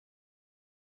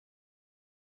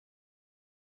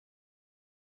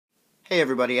Hey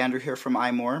everybody, Andrew here from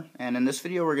iMore, and in this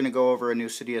video we're going to go over a new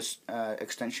Cydia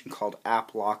extension called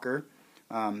Applocker.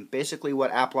 Basically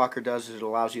what Applocker does is it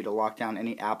allows you to lock down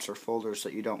any apps or folders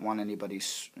that you don't want anybody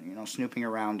snooping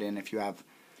around in. If you have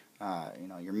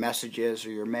your messages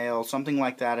or your mail, something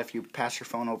like that, if you pass your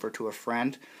phone over to a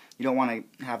friend, you don't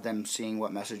want to have them seeing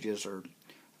what messages or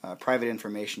private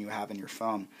information you have in your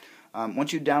phone.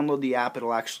 Once you download the app,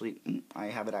 it'll actually, I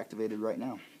have it activated right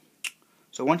now.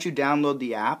 So once you download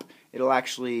the app, it'll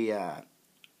actually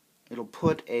it'll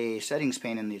put a settings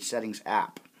pane in the settings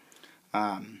app.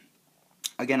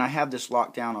 Again, I have this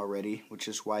locked down already, which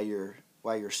is why you're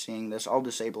seeing this. I'll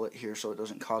disable it here so it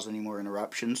doesn't cause any more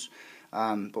interruptions.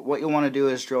 But what you'll want to do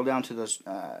is drill down to this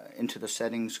into the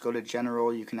settings. Go to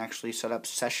General. You can actually set up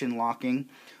session locking.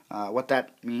 What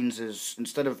that means is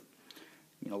instead of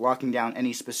locking down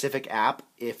any specific app,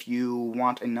 if you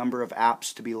want a number of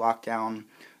apps to be locked down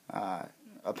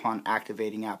upon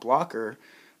activating Applocker,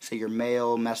 say your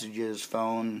mail, messages,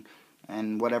 phone,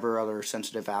 and whatever other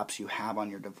sensitive apps you have on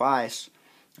your device,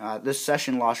 this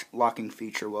session locking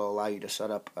feature will allow you to set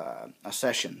up a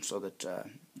session so that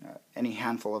any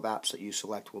handful of apps that you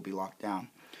select will be locked down.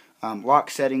 Lock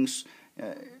settings,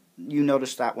 you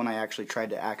noticed that when I actually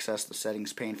tried to access the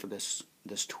settings pane for this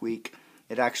tweak,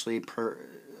 it actually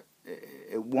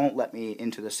it won't let me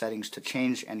into the settings to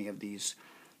change any of these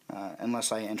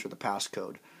unless I enter the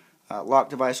passcode. Lock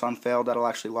device on failed, that'll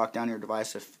actually lock down your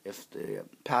device if the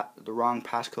wrong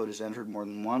passcode is entered more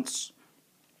than once.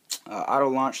 Auto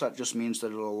launch, that just means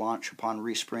that it'll launch upon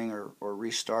respring or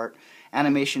restart.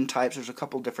 Animation types, there's a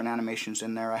couple different animations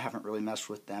in there. I haven't really messed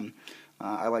with them.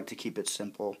 I like to keep it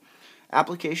simple.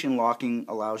 Application locking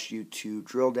allows you to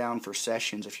drill down for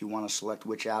sessions if you want to select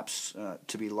which apps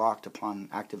to be locked upon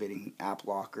activating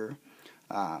Applocker.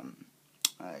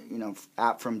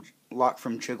 Lock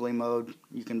from jiggly mode,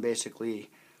 you can basically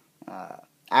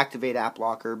activate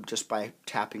Applocker just by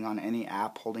tapping on any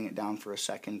app, holding it down for a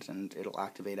second, and it'll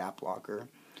activate Applocker.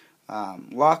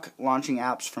 Lock launching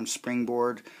apps from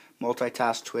springboard,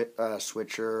 multitask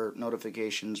switcher,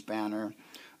 notifications banner,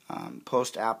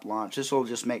 post app launch. This will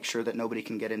just make sure that nobody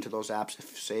can get into those apps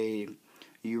if, say,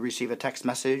 you receive a text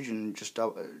message and just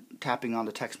tapping on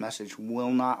the text message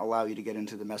will not allow you to get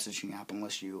into the messaging app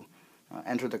unless you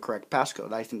enter the correct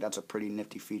passcode. I think that's a pretty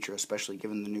nifty feature, especially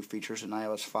given the new features in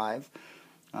iOS 5.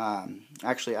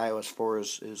 Actually, iOS 4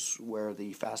 is where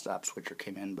the fast app switcher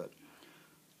came in, but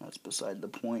that's beside the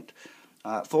point.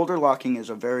 Folder locking is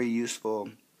a very useful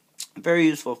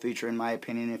feature in my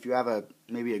opinion. If you have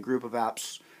maybe a group of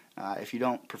apps, if you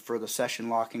don't prefer the session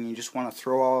locking, you just want to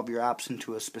throw all of your apps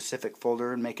into a specific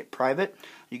folder and make it private,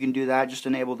 you can do that. Just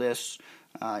enable this.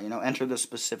 Enter the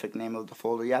specific name of the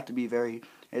folder. You have to be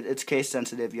it's case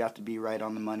sensitive. You have to be right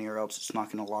on the money, or else it's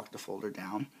not going to lock the folder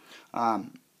down.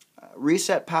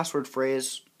 Reset password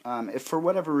phrase. If for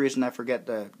whatever reason I forget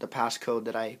the passcode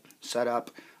that I set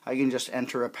up, I can just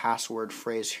enter a password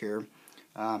phrase here.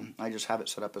 I just have it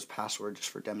set up as password just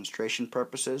for demonstration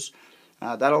purposes.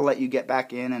 That'll let you get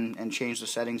back in and change the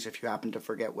settings if you happen to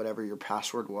forget whatever your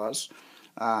password was.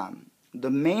 The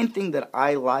main thing that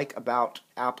I like about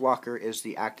Applocker is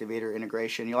the activator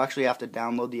integration. You'll actually have to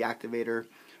download the activator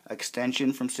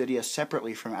extension from Cydia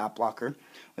separately from Applocker.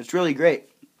 It's really great.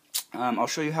 I'll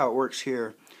show you how it works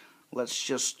here. Let's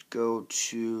just go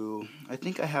to, I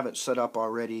think I have it set up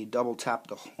already. Double tap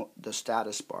the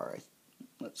status bar.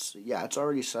 Let's see. Yeah, it's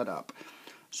already set up.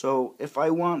 So if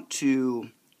I want to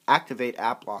activate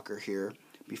Applocker here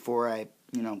before I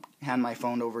hand my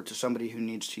phone over to somebody who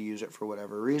needs to use it for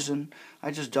whatever reason,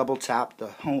 I just double tap the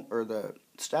home or the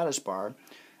status bar,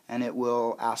 and it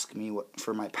will ask me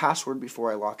for my password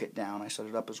before I lock it down. I set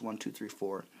it up as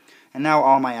 1234, and now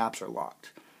all my apps are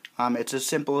locked. It's as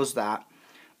simple as that.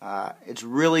 It's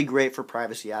really great for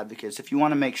privacy advocates. If you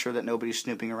want to make sure that nobody's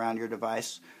snooping around your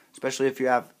device, especially if you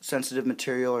have sensitive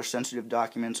material or sensitive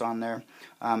documents on there,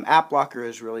 Applocker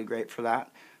is really great for that.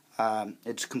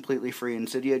 It's completely free in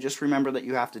Cydia. Just remember that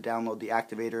you have to download the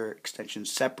activator extension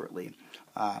separately.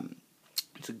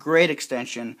 It's a great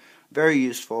extension, very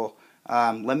useful.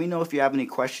 Let me know if you have any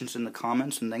questions in the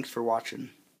comments, and thanks for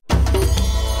watching.